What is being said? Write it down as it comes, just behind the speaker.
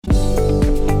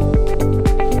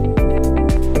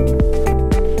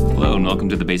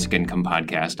Basic Income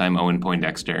Podcast. I'm Owen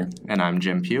Poindexter. And I'm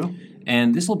Jim Pugh.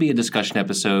 And this will be a discussion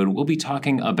episode. We'll be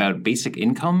talking about basic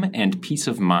income and peace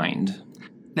of mind.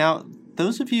 Now,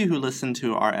 those of you who listened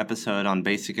to our episode on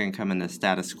basic income and the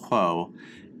status quo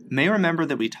may remember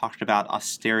that we talked about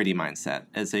austerity mindset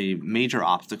as a major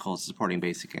obstacle to supporting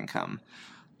basic income.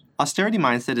 Austerity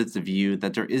mindset is the view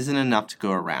that there isn't enough to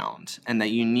go around and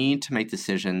that you need to make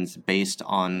decisions based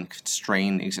on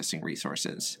constrained existing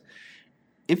resources.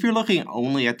 If you're looking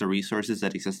only at the resources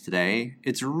that exist today,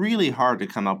 it's really hard to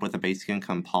come up with a basic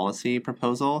income policy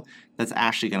proposal that's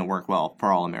actually going to work well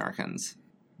for all Americans.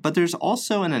 But there's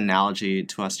also an analogy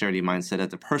to austerity mindset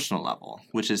at the personal level,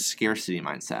 which is scarcity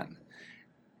mindset.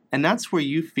 And that's where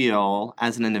you feel,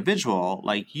 as an individual,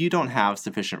 like you don't have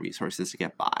sufficient resources to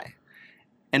get by.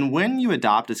 And when you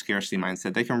adopt a scarcity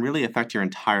mindset, they can really affect your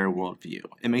entire worldview.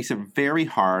 It makes it very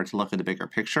hard to look at the bigger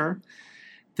picture.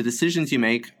 The decisions you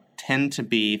make tend to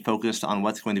be focused on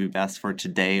what's going to be best for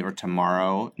today or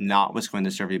tomorrow, not what's going to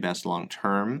serve you best long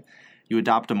term. You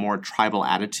adopt a more tribal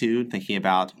attitude, thinking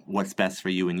about what's best for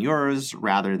you and yours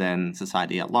rather than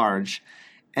society at large,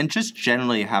 and just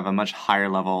generally have a much higher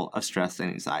level of stress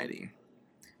and anxiety.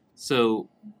 So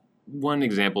one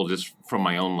example just from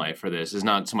my own life for this is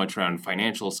not so much around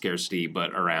financial scarcity,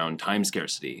 but around time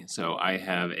scarcity. So I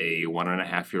have a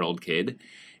 1.5-year-old kid,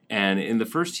 and in the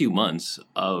first few months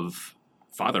of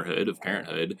fatherhood, of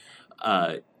parenthood,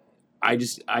 I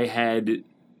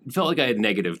felt like I had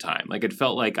negative time. Like it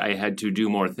felt like I had to do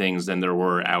more things than there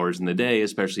were hours in the day,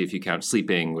 especially if you count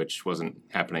sleeping, which wasn't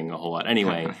happening a whole lot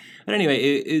anyway. But anyway,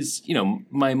 it is,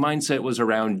 my mindset was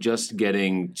around just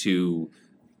getting to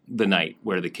the night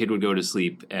where the kid would go to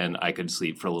sleep and I could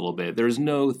sleep for a little bit. There's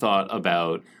no thought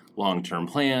about long-term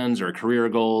plans or career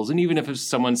goals. And even if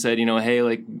someone said, hey,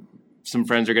 like some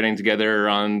friends are getting together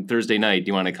on Thursday night, do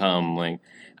you want to come? Like,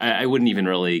 I wouldn't even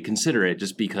really consider it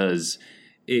just because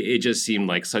it just seemed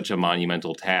like such a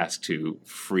monumental task to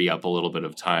free up a little bit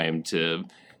of time to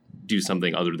do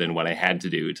something other than what I had to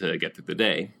do to get through the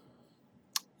day.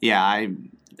 Yeah,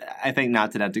 I think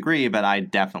not to that degree, but I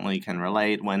definitely can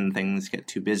relate when things get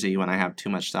too busy, when I have too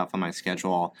much stuff on my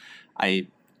schedule.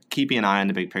 Keeping an eye on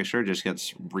the big picture just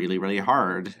gets really, really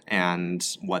hard. And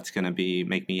what's going to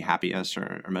make me happiest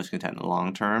or most content in the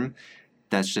long term,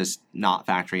 that's just not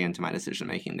factoring into my decision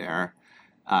making there.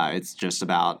 It's just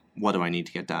about what do I need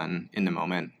to get done in the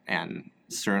moment, and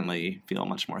certainly feel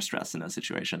much more stressed in those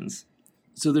situations.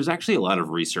 So there's actually a lot of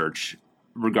research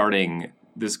regarding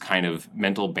this kind of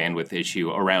mental bandwidth issue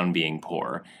around being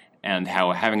poor and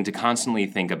how having to constantly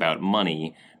think about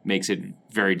money makes it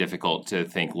very difficult to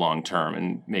think long-term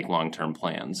and make long-term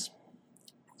plans.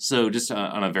 So just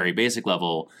on a very basic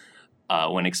level,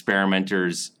 when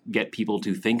experimenters get people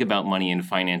to think about money and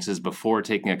finances before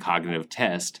taking a cognitive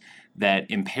test, that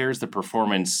impairs the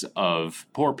performance of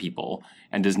poor people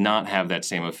and does not have that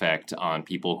same effect on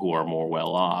people who are more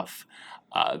well off.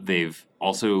 They've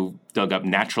also dug up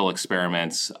natural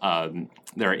experiments.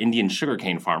 There are Indian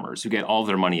sugarcane farmers who get all of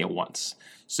their money at once.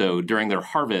 So during their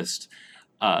harvest,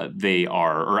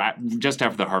 just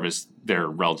after the harvest, they're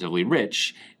relatively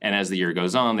rich. And as the year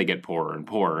goes on, they get poorer and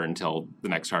poorer until the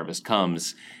next harvest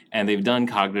comes. And they've done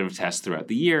cognitive tests throughout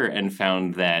the year and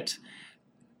found that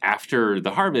after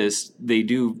the harvest, they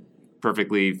do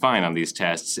perfectly fine on these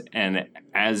tests. And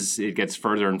as it gets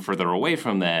further and further away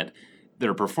from that,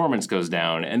 their performance goes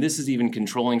down. And this is even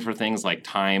controlling for things like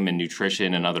time and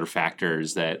nutrition and other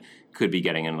factors that could be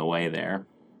getting in the way there.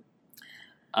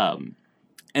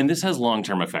 And this has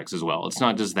long-term effects as well. It's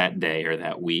not just that day or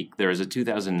that week. There is a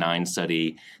 2009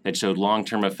 study that showed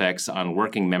long-term effects on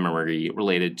working memory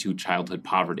related to childhood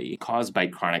poverty caused by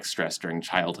chronic stress during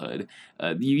childhood.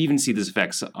 You even see these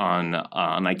effects on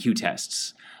IQ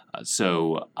tests.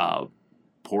 So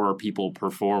poorer people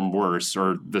perform worse,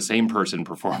 or the same person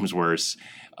performs worse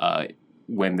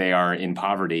when they are in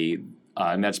poverty,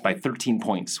 and that's by 13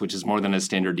 points, which is more than a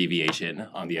standard deviation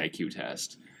on the IQ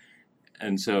test.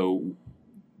 And so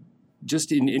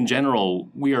just in general,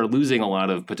 we are losing a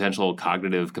lot of potential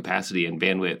cognitive capacity and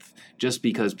bandwidth just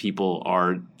because people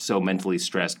are so mentally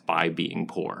stressed by being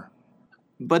poor.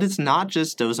 But it's not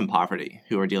just those in poverty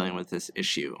who are dealing with this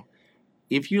issue.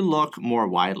 If you look more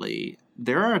widely,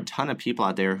 there are a ton of people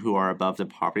out there who are above the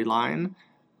poverty line,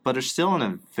 but are still in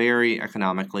a very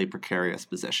economically precarious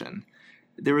position.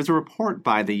 There was a report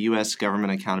by the U.S.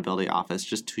 Government Accountability Office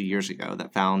just 2 years ago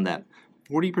that found that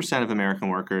 40% of American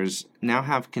workers now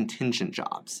have contingent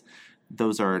jobs.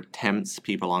 Those are temps,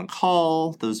 people on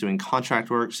call, those doing contract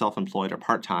work, self-employed or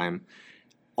part-time,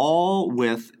 all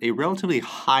with a relatively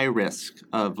high risk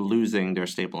of losing their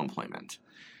stable employment.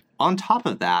 on top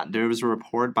of that, there was a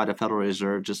report by the Federal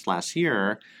Reserve just last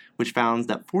year which found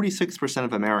that 46%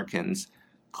 of Americans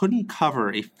couldn't cover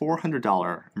a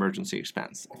 $400 emergency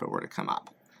expense if it were to come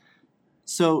up.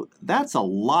 So that's a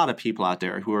lot of people out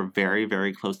there who are very,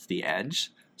 very close to the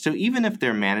edge. So even if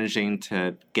they're managing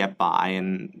to get by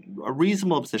in a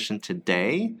reasonable position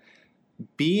today,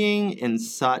 being in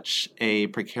such a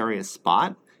precarious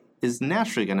spot is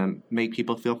naturally going to make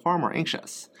people feel far more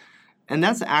anxious. And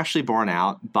that's actually borne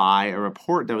out by a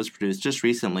report that was produced just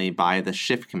recently by the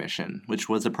Shift Commission, which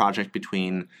was a project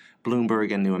between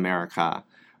Bloomberg and New America,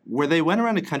 where they went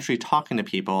around the country talking to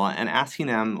people and asking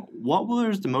them what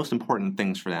was the most important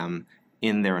things for them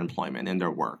in their employment, in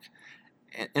their work.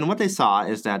 And what they saw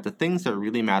is that the things that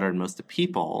really mattered most to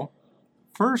people,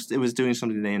 first, it was doing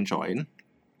something they enjoyed,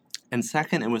 and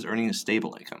second, it was earning a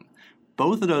stable income.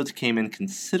 Both of those came in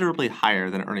considerably higher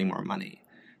than earning more money.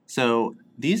 So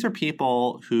these are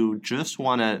people who just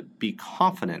want to be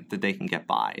confident that they can get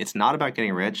by. It's not about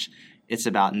getting rich. It's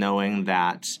about knowing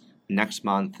that next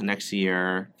month, next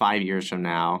year, 5 years from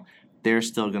now, they're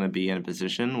still going to be in a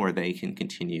position where they can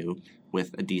continue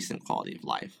with a decent quality of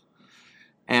life.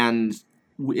 And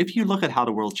if you look at how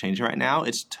the world's changing right now,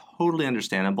 it's totally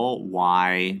understandable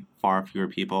why far fewer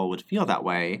people would feel that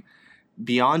way.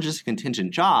 Beyond just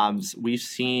contingent jobs, we've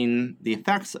seen the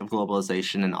effects of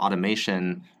globalization and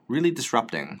automation really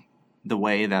disrupting the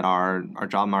way that our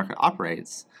job market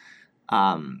operates.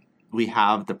 We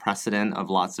have the precedent of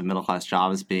lots of middle-class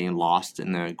jobs being lost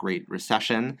in the Great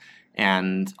Recession,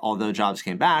 and although jobs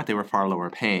came back, they were far lower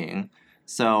paying.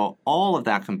 So all of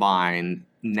that combined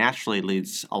naturally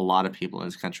leads a lot of people in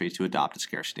this country to adopt a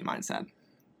scarcity mindset.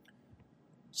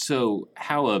 So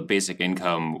how a basic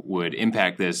income would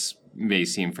impact this may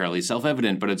seem fairly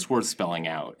self-evident, but it's worth spelling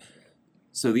out.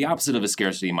 So the opposite of a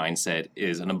scarcity mindset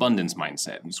is an abundance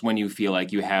mindset. It's when you feel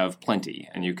like you have plenty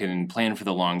and you can plan for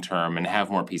the long term and have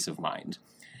more peace of mind.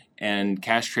 And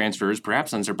cash transfers,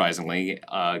 perhaps unsurprisingly,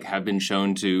 have been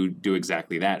shown to do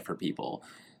exactly that for people.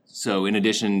 So in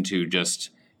addition to just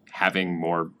having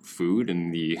more food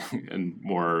and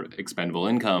more expendable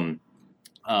income,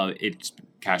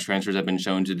 cash transfers have been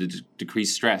shown to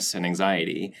decrease stress and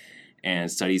anxiety.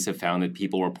 And studies have found that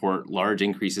people report large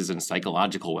increases in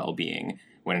psychological well-being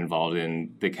when involved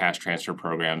in the cash transfer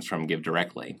programs from Give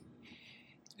Directly.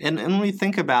 And when we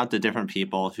think about the different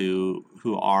people who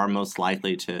are most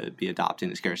likely to be adopting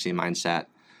the scarcity mindset,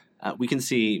 we can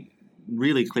see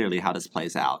really clearly how this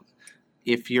plays out.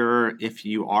 If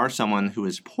you are someone who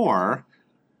is poor,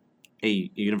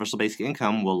 a universal basic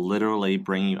income will literally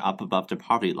bring you up above the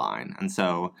poverty line. And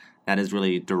so that is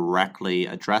really directly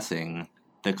addressing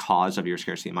the cause of your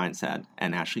scarcity mindset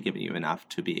and actually giving you enough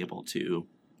to be able to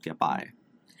get by.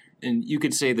 And you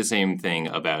could say the same thing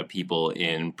about people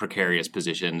in precarious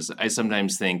positions. I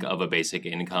sometimes think of a basic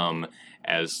income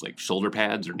as like shoulder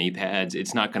pads or knee pads.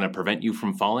 It's not going to prevent you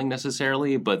from falling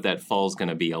necessarily, but that fall's going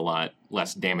to be a lot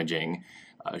less damaging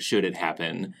should it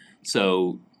happen.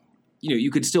 So,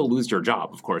 you could still lose your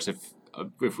job, of course,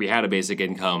 if we had a basic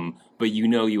income, but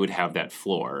you would have that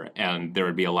floor, and there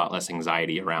would be a lot less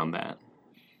anxiety around that.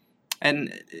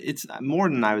 And it's more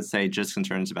than, I would say, just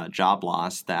concerns about job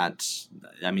loss there's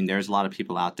a lot of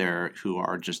people out there who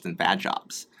are just in bad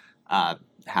jobs,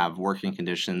 have working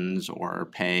conditions or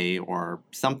pay or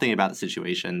something about the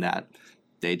situation that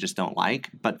they just don't like,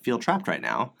 but feel trapped right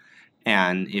now.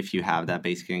 And if you have that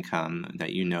basic income that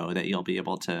that you'll be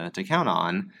able to count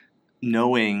on,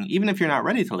 knowing, even if you're not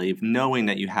ready to leave, knowing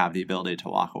that you have the ability to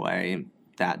walk away,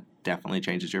 that definitely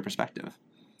changes your perspective.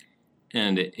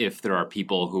 And if there are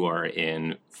people who are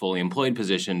in fully employed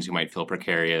positions who might feel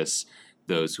precarious,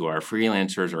 those who are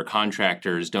freelancers or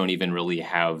contractors don't even really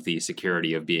have the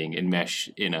security of being enmeshed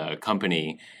in a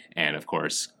company. And of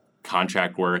course,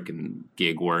 contract work and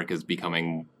gig work is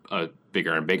becoming a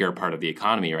bigger and bigger part of the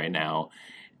economy right now.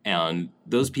 And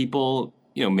those people,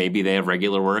 maybe they have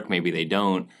regular work, maybe they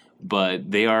don't,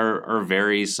 but they are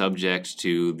very subject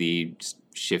to the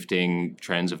shifting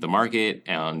trends of the market.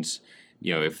 And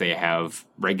if they have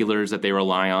regulars that they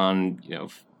rely on,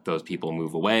 if those people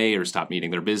move away or stop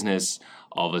needing their business,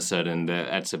 all of a sudden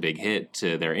that's a big hit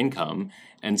to their income.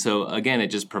 And so, again, it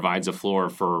just provides a floor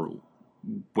for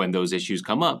when those issues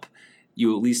come up,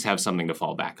 you at least have something to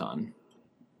fall back on.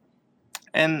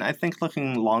 And I think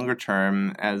looking longer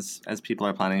term, as people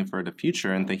are planning for the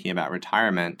future and thinking about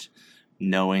retirement,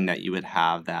 knowing that you would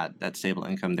have that stable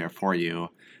income there for you,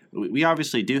 we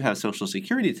obviously do have Social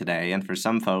Security today, and for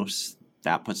some folks,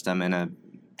 that puts them in a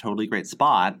totally great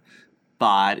spot.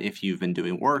 But if you've been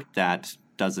doing work that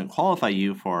doesn't qualify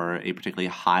you for a particularly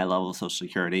high level of Social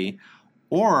Security,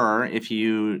 or if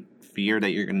you fear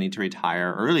that you're going to need to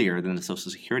retire earlier than the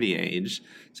Social Security age,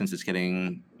 since it's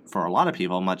getting, for a lot of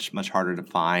people, much harder to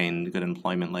find good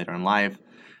employment later in life.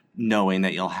 Knowing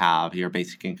that you'll have your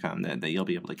basic income that you'll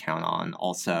be able to count on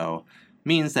also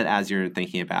means that as you're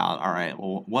thinking about, all right,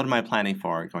 well, what am I planning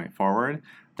for going forward?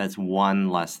 That's one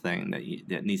less thing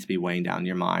that needs to be weighing down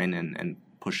your mind and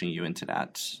pushing you into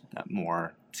that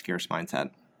more scarce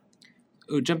mindset.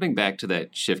 Jumping back to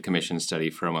that Schiff Commission study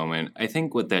for a moment, I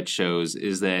think what that shows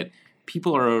is that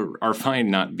people are fine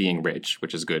not being rich,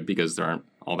 which is good because there aren't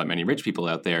all that many rich people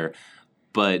out there,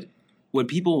 but what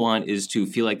people want is to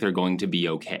feel like they're going to be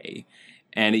okay.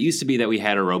 And it used to be that we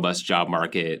had a robust job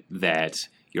market that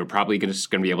you're probably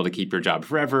just going to be able to keep your job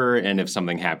forever, and if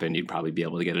something happened, you'd probably be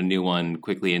able to get a new one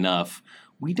quickly enough.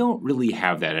 We don't really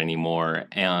have that anymore,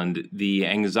 and the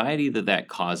anxiety that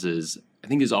causes, I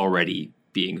think, is already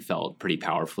being felt pretty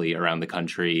powerfully around the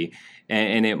country,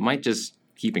 and it might just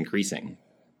keep increasing.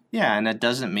 Yeah, and that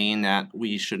doesn't mean that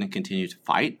we shouldn't continue to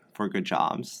fight for good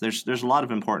jobs. There's a lot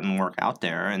of important work out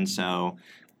there, and so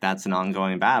that's an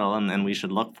ongoing battle, and we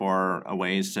should look for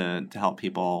ways to help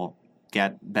people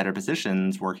get better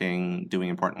positions doing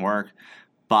important work.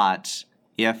 But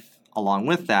if along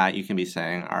with that you can be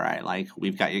saying, all right, like,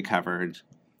 we've got you covered,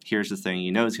 here's the thing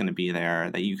you know is going to be there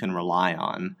that you can rely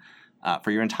on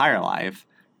for your entire life,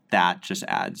 that just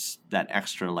adds that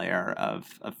extra layer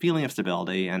of feeling of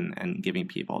stability and giving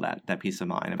people that peace of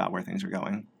mind about where things are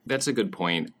going. That's a good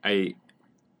point. I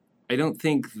don't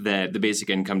think that the basic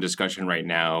income discussion right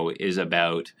now is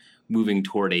about moving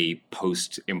toward a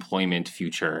post-employment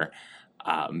future.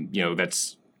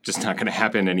 That's just not going to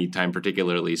happen anytime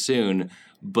particularly soon.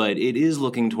 But it is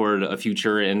looking toward a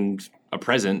future and a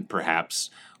present,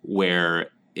 perhaps, where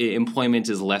employment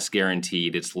is less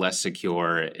guaranteed, it's less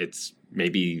secure, it's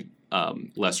maybe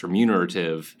less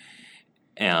remunerative,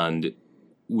 and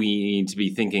we need to be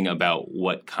thinking about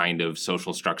what kind of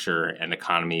social structure and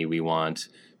economy we want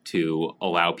to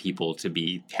allow people to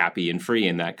be happy and free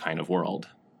in that kind of world.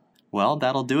 Well,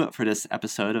 that'll do it for this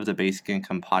episode of the Basic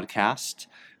Income Podcast.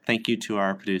 Thank you to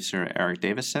our producer, Eric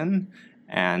Davison.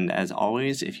 And as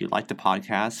always, if you like the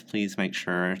podcast, please make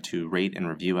sure to rate and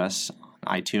review us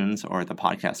iTunes or the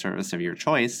podcast service of your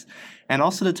choice, and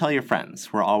also to tell your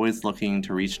friends. We're always looking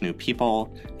to reach new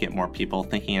people, get more people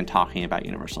thinking and talking about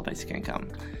universal basic income.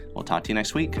 We'll talk to you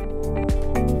next week.